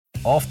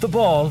Off the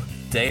Ball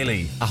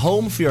Daily. A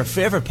home for your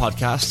favourite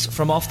podcasts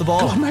from Off the Ball.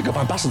 God, mega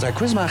ambassador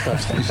Chris Macker.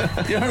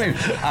 You know what I mean?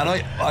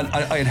 And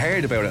I had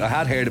heard about it. I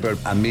had heard about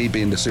it. And me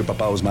being the super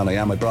Bows man I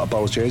am, I brought a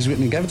Bows jersey with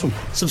me and gave it to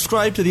him.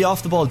 Subscribe to the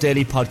Off the Ball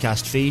Daily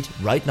podcast feed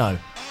right now.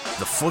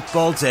 The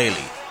Football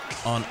Daily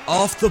on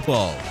Off the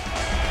Ball.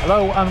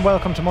 Hello and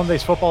welcome to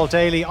Monday's Football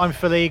Daily. I'm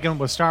Phil Egan.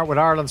 We'll start with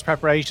Ireland's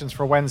preparations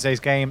for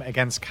Wednesday's game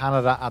against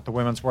Canada at the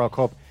Women's World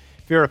Cup.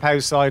 Vera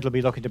Pauw's side will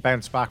be looking to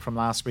bounce back from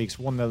last week's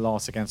 1-0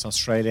 loss against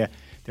Australia.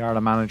 The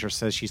Ireland manager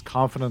says she's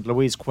confident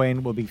Louise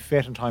Quinn will be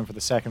fit in time for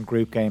the second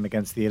group game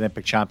against the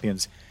Olympic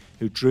champions,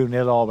 who drew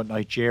 0-0 with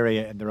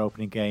Nigeria in their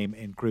opening game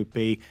in Group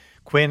B.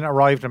 Quinn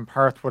arrived in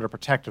Perth with a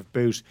protective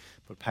boot,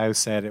 but Pauw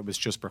said it was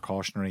just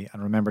precautionary.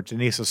 And remember,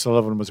 Denise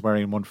O'Sullivan was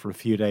wearing one for a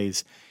few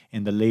days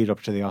in the lead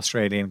up to the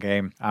Australian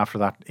game after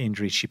that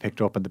injury she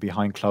picked up in the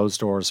behind closed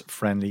doors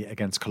friendly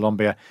against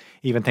Colombia.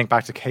 Even think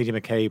back to Katie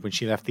McCabe when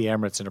she left the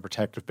Emirates in a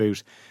protective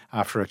boot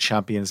after a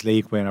Champions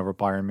League win over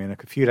Bayern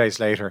Munich. A few days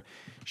later,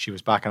 she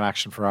was back in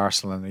action for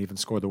Arsenal and even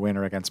scored the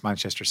winner against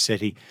Manchester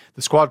City.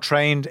 The squad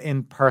trained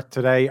in Perth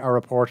today. Our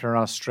reporter in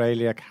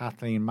Australia,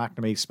 Kathleen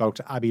McNamee, spoke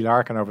to Abby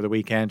Larkin over the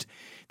weekend.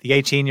 The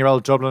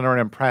 18-year-old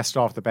Dubliner impressed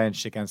off the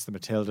bench against the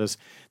Matildas.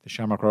 The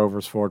Shamrock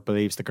Rovers forward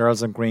believes the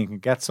girls in green can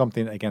get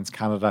something against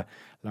Canada.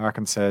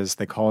 Larkin says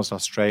they caused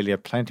Australia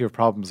plenty of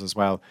problems as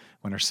well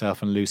when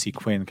herself and Lucy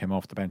Quinn came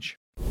off the bench.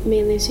 Me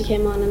and Lucy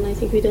came on and I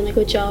think we done a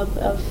good job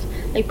of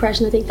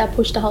pressing. I think that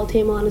pushed the whole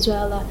team on as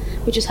well. That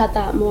we just had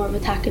that more of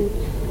attacking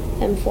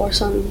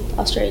force on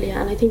Australia,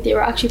 and I think they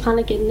were actually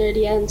panicking near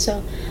the end,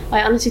 so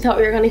I honestly thought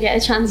we were going to get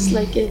a chance,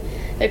 like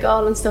a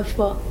goal and stuff,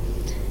 but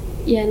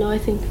yeah, no, I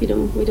think we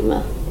done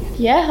well.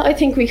 Yeah, I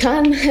think we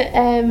can.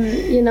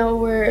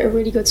 We're a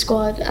really good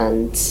squad,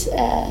 and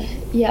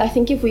I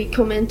think if we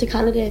come into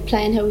Canada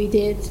playing how we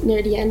did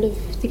near the end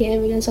of the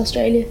game against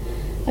Australia,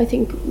 I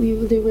think we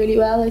will do really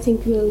well. I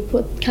think we'll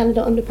put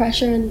Canada under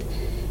pressure and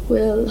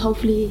we'll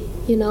hopefully,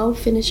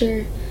 finish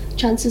our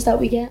chances that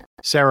we get.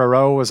 Sarah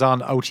Rowe was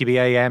on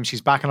OTB-AM.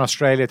 She's back in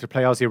Australia to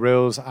play Aussie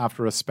rules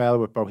after a spell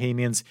with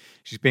Bohemians.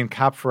 She's been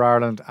capped for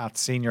Ireland at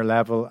senior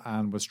level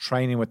and was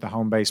training with the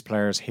home base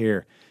players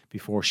here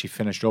before she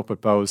finished up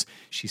with Bows.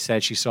 She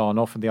said she saw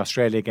enough in the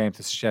Australia game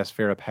to suggest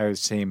Vera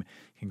Pauw's team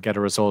can get a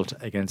result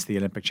against the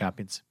Olympic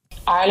champions.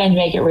 Ireland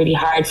make it really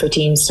hard for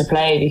teams to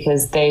play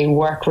because they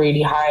work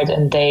really hard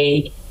and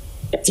they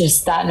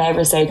just, that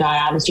never say die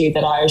attitude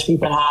that Irish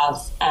people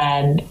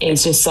have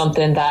is just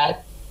something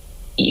that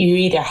you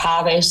either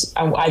have it,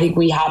 and I think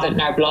we have it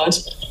in our blood,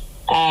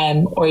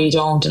 or you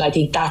don't, and I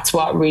think that's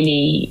what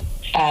really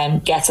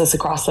gets us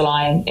across the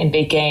line in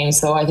big games.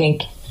 So I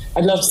think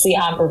I'd love to see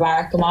Amber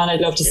Barr come on. I'd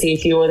love to see a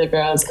few other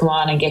girls come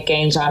on and get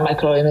games on like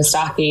Chloe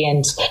Mustaki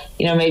and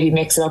maybe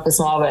mix it up a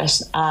small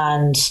bit.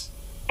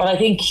 But I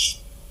think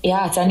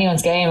it's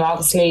anyone's game.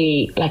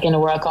 Obviously, like in a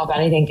World Cup,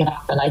 anything can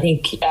happen. I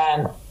think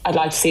I'd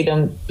like to see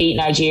them beat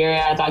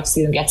Nigeria. I'd like to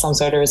see them get some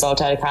sort of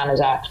result out of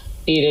Canada,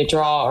 be it a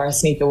draw or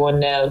sneak a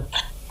 1-0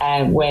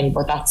 win,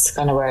 but that's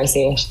kind of where I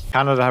see it.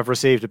 Canada have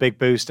received a big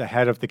boost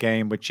ahead of the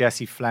game with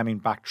Jessie Fleming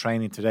back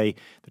training today.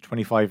 The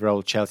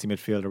 25-year-old Chelsea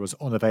midfielder was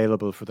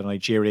unavailable for the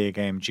Nigeria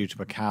game due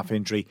to a calf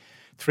injury.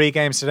 3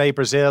 games today.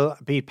 Brazil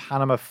beat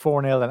Panama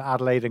 4-0 in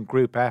Adelaide in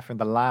Group F in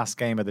the last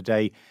game of the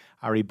day.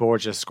 Ari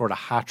Borges scored a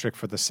hat-trick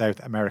for the South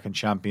American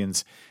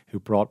champions,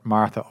 who brought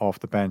Martha off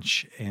the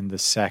bench in the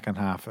second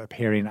half,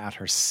 appearing at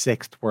her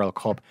 6th World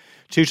Cup.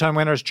 2-time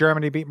winners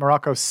Germany beat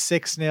Morocco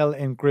 6-0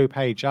 in Group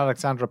H.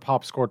 Alexandra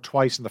Popp scored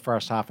twice in the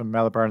first half in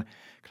Melbourne.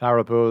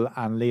 Clara Bull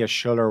and Leah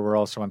Schuller were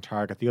also on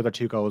target. The other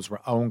 2 goals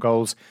were own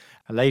goals.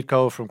 A late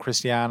goal from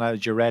Cristiana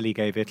Girelli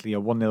gave Italy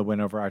a 1-0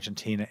 win over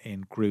Argentina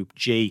in Group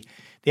G.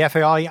 The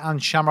FAI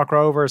and Shamrock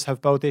Rovers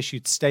have both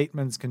issued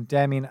statements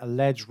condemning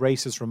alleged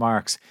racist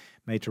remarks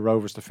made to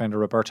Rovers defender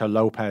Roberto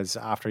Lopez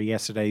after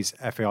yesterday's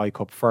FAI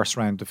Cup first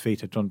round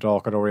defeat at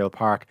Dundalk at Oriel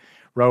Park.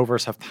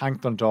 Rovers have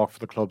thanked Dundalk for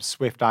the club's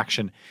swift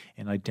action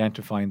in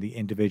identifying the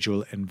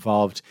individual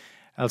involved.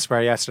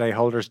 Elsewhere yesterday,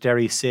 holders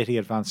Derry City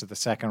advanced to the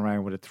second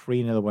round with a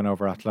 3-0 win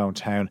over Athlone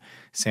Town.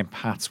 St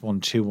Pat's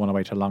won 2-1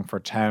 away to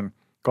Longford Town.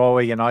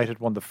 Galway United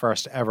won the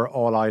first ever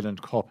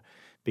All-Ireland Cup,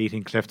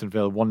 beating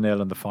Cliftonville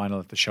 1-0 in the final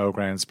at the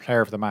Showgrounds.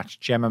 Player of the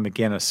match, Gemma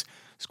McGuinness,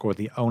 scored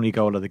the only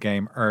goal of the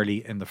game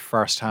early in the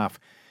first half.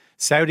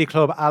 Saudi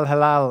club Al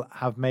Hilal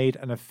have made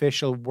an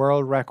official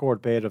world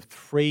record bid of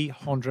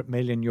 €300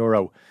 million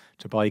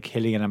to buy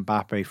Kylian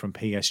Mbappe from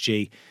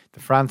PSG. The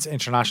France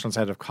international's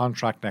out of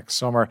contract next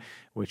summer,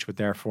 which would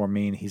therefore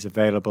mean he's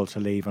available to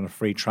leave on a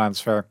free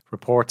transfer.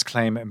 Reports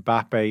claim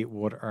Mbappe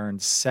would earn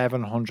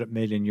 €700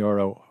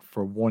 million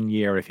for 1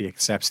 year if he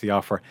accepts the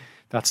offer.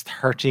 That's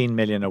 13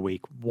 million a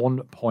week,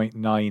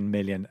 1.9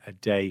 million a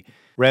day.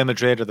 Real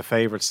Madrid are the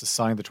favourites to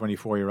sign the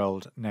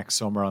 24-year-old next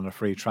summer on a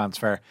free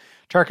transfer.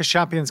 Turkish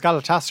champions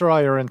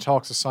Galatasaray are in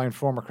talks to sign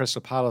former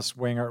Crystal Palace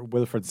winger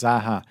Wilfried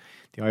Zaha.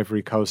 The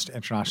Ivory Coast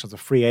international is a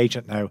free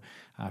agent now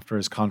after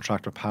his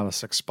contract with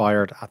Palace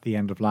expired at the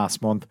end of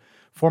last month.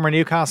 Former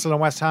Newcastle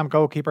and West Ham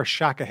goalkeeper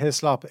Shaka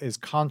Hislop is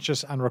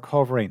conscious and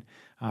recovering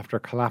after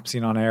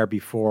collapsing on air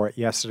before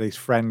yesterday's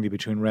friendly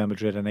between Real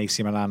Madrid and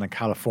AC Milan in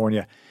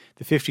California.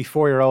 The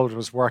 54-year-old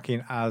was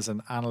working as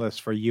an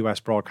analyst for US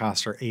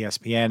broadcaster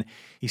ESPN.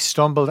 He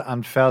stumbled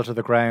and fell to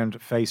the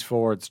ground face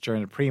forwards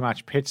during a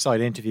pre-match pitchside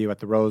interview at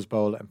the Rose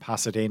Bowl in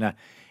Pasadena.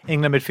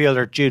 England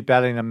midfielder Jude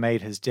Bellingham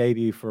made his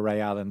debut for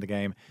Real in the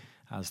game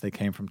as they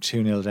came from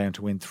 2-0 down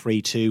to win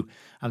 3-2.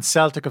 And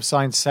Celtic have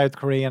signed South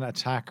Korean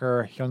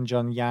attacker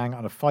Hyunjun Yang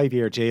on a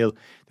 5-year deal.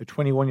 The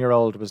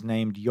 21-year-old was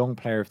named Young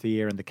Player of the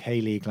Year in the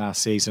K-League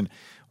last season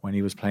when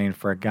he was playing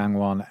for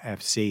Gangwon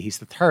FC. He's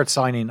the third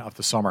signing of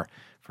the summer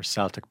for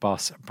Celtic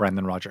boss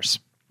Brendan Rodgers.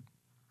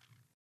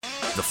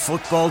 The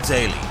Football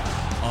Daily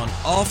on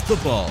Off the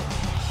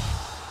Ball.